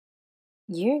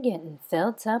You're getting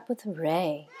felt up with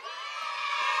Ray.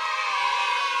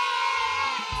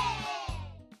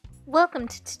 Welcome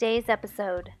to today's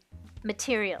episode,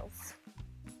 Materials.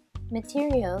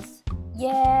 Materials?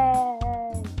 Yay!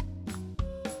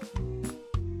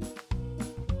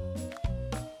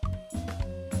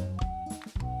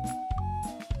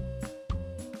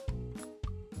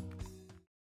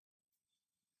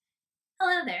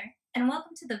 Hello there, and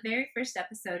welcome to the very first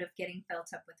episode of Getting Felt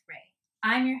Up with Ray.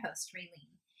 I'm your host,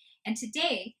 Raylene, and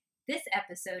today, this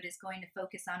episode is going to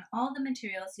focus on all the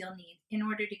materials you'll need in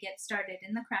order to get started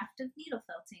in the craft of needle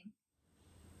felting.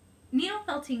 Needle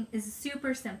felting is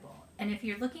super simple, and if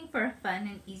you're looking for a fun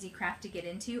and easy craft to get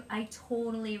into, I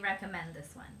totally recommend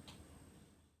this one.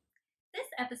 This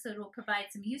episode will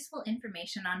provide some useful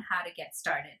information on how to get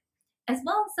started, as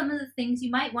well as some of the things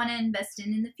you might want to invest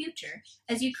in the future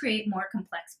as you create more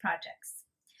complex projects.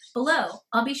 Below,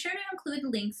 I'll be sure to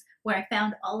include links where I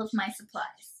found all of my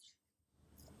supplies.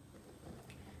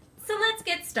 So let's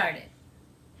get started.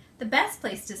 The best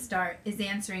place to start is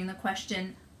answering the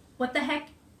question, what the heck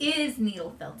is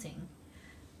needle felting?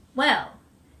 Well,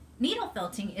 needle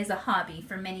felting is a hobby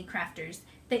for many crafters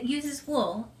that uses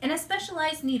wool and a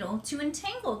specialized needle to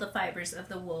entangle the fibers of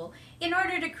the wool in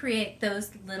order to create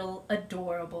those little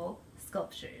adorable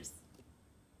sculptures.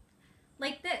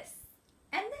 Like this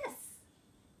and this.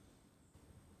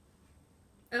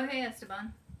 Oh, hey,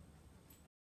 Esteban.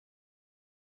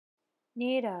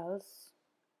 Needles.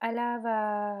 I love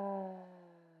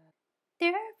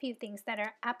There are a few things that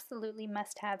are absolutely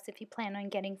must-haves if you plan on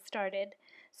getting started.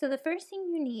 So the first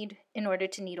thing you need in order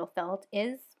to needle felt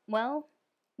is, well,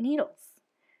 needles.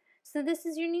 So this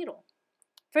is your needle.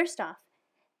 First off,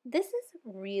 this is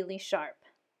really sharp.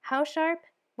 How sharp?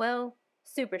 Well,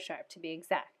 super sharp to be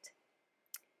exact.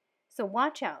 So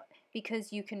watch out,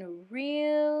 because you can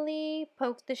really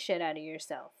poke the shit out of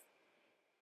yourself.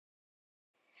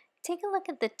 Take a look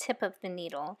at the tip of the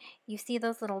needle. You see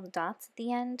those little dots at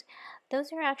the end?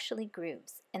 Those are actually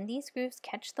grooves, and these grooves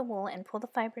catch the wool and pull the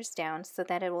fibers down so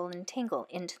that it will entangle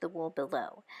into the wool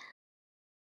below.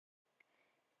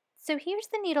 So here's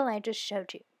the needle I just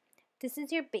showed you. This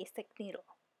is your basic needle.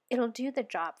 It'll do the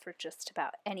job for just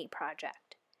about any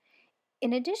project.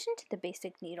 In addition to the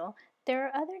basic needle, there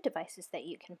are other devices that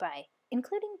you can buy,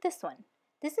 including this one.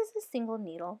 This is a single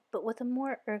needle, but with a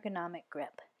more ergonomic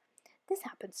grip. This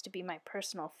happens to be my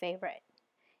personal favorite.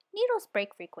 Needles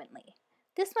break frequently.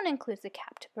 This one includes a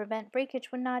cap to prevent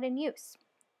breakage when not in use.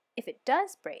 If it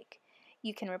does break,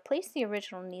 you can replace the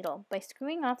original needle by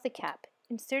screwing off the cap,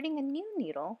 inserting a new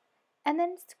needle, and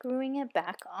then screwing it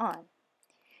back on.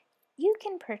 You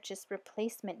can purchase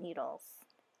replacement needles,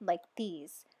 like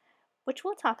these, which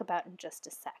we'll talk about in just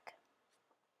a sec.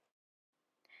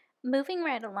 Moving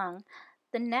right along,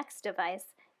 the next device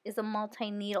is a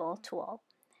multi-needle tool.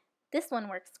 This one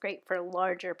works great for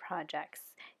larger projects.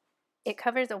 It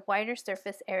covers a wider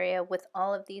surface area with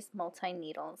all of these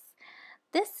multi-needles.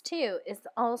 This too is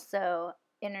also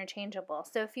interchangeable,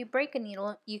 so if you break a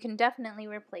needle, you can definitely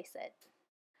replace it.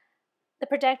 The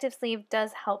protective sleeve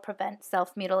does help prevent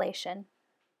self-mutilation.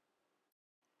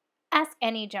 Ask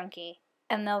any junkie,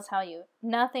 and they'll tell you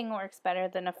nothing works better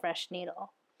than a fresh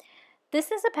needle.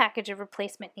 This is a package of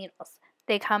replacement needles.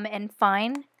 They come in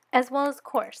fine as well as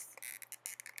coarse.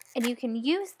 And you can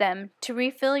use them to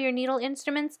refill your needle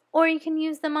instruments, or you can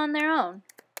use them on their own.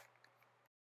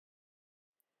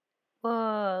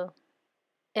 Whoa,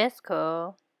 it's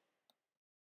cool.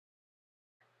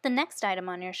 The next item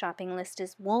on your shopping list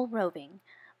is wool roving.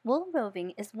 Wool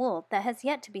roving is wool that has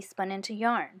yet to be spun into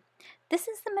yarn. This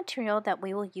is the material that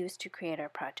we will use to create our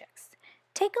projects.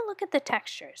 Take a look at the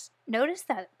textures. Notice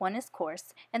that one is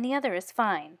coarse and the other is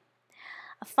fine.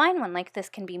 A fine one like this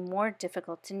can be more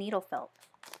difficult to needle felt.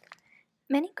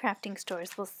 Many crafting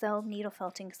stores will sell needle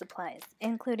felting supplies,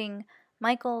 including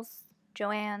Michael's,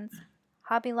 Joann's,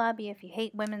 Hobby Lobby if you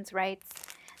hate women's rights.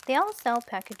 They all sell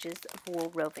packages of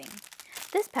wool roving.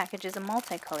 This package is a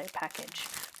multicolored package,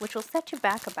 which will set you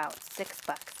back about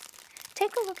 $6.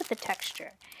 Take a look at the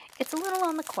texture. It's a little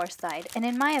on the coarse side, and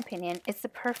in my opinion, it's the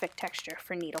perfect texture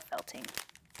for needle felting.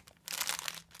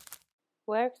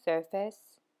 work surface.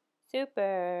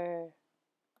 Super.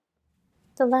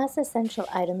 The last essential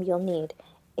item you'll need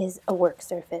is a work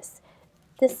surface.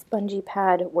 This spongy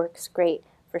pad works great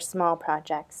for small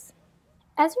projects.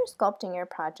 As you're sculpting your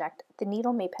project, the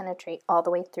needle may penetrate all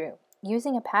the way through.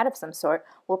 Using a pad of some sort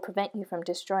will prevent you from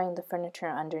destroying the furniture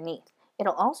underneath.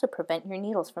 It'll also prevent your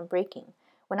needles from breaking.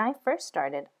 When I first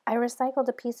started, I recycled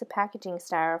a piece of packaging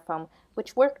styrofoam,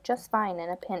 which worked just fine in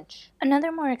a pinch. Another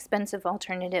more expensive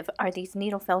alternative are these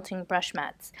needle felting brush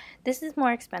mats. This is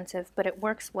more expensive, but it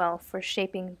works well for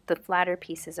shaping the flatter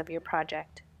pieces of your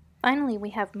project. Finally, we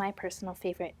have my personal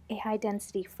favorite, a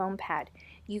high-density foam pad.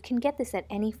 You can get this at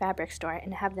any fabric store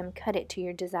and have them cut it to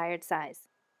your desired size.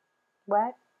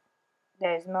 What?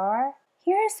 There's more?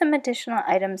 Here are some additional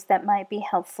items that might be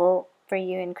helpful for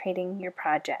you in creating your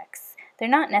projects. They're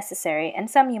not necessary,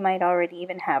 and some you might already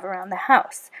even have around the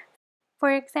house.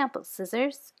 For example,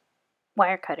 scissors,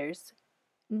 wire cutters,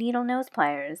 needle nose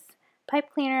pliers,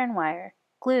 pipe cleaner and wire,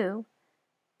 glue,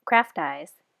 craft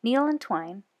dies, needle and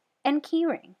twine, and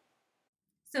keyring.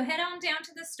 So head on down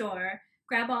to the store,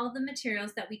 grab all the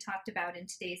materials that we talked about in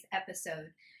today's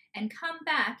episode, and come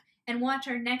back and watch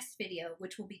our next video,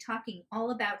 which will be talking all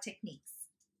about techniques.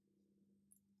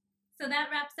 So that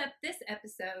wraps up this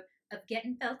episode of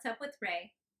Gettin Felt Up with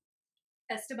Ray.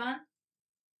 Esteban,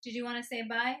 did you want to say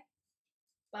bye?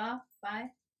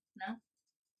 Bye? No?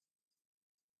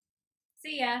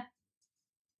 See ya.